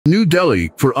New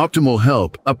Delhi, for optimal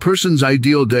health, a person's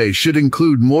ideal day should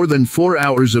include more than 4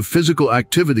 hours of physical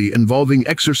activity involving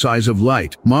exercise of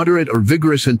light, moderate or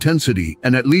vigorous intensity,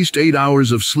 and at least 8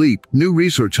 hours of sleep, new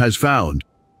research has found.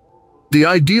 The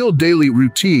ideal daily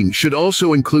routine should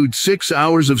also include 6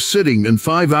 hours of sitting and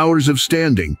 5 hours of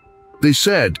standing, they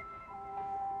said.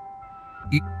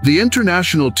 The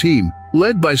international team,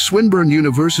 led by Swinburne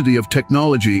University of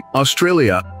Technology,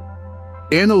 Australia,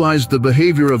 analyzed the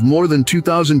behavior of more than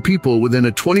 2,000 people within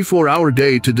a 24-hour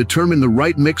day to determine the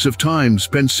right mix of time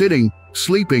spent sitting,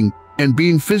 sleeping, and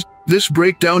being physical. This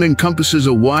breakdown encompasses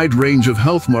a wide range of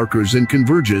health markers and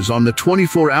converges on the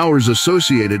 24 hours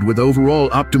associated with overall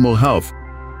optimal health.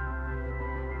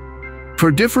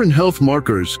 For different health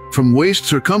markers, from waist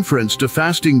circumference to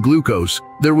fasting glucose,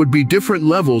 there would be different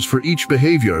levels for each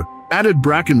behavior, added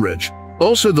Brakenridge,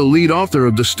 also the lead author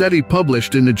of the study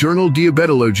published in the journal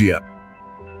Diabetologia.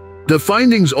 The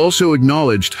findings also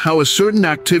acknowledged how a certain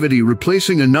activity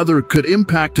replacing another could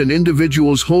impact an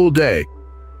individual's whole day.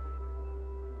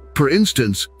 For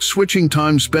instance, switching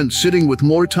time spent sitting with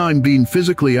more time being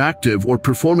physically active or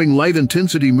performing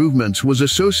light-intensity movements was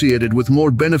associated with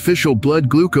more beneficial blood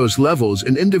glucose levels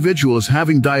in individuals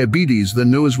having diabetes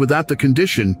than those without the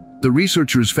condition, the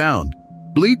researchers found.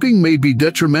 Sleeping may be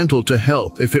detrimental to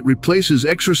health if it replaces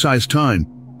exercise time,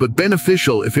 but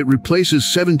beneficial if it replaces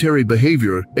sedentary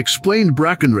behavior, explained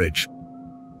Brakenridge.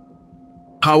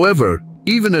 However,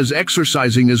 even as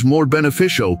exercising is more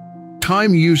beneficial,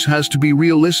 time use has to be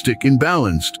realistic and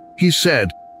balanced, he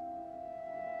said.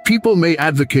 People may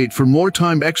advocate for more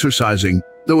time exercising,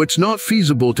 though it's not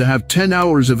feasible to have 10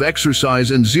 hours of exercise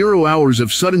and 0 hours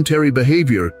of sedentary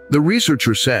behavior, the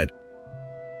researcher said.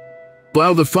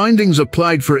 While the findings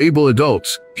applied for able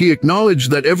adults, he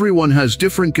acknowledged that everyone has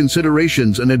different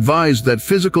considerations and advised that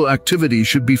physical activity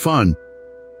should be fun,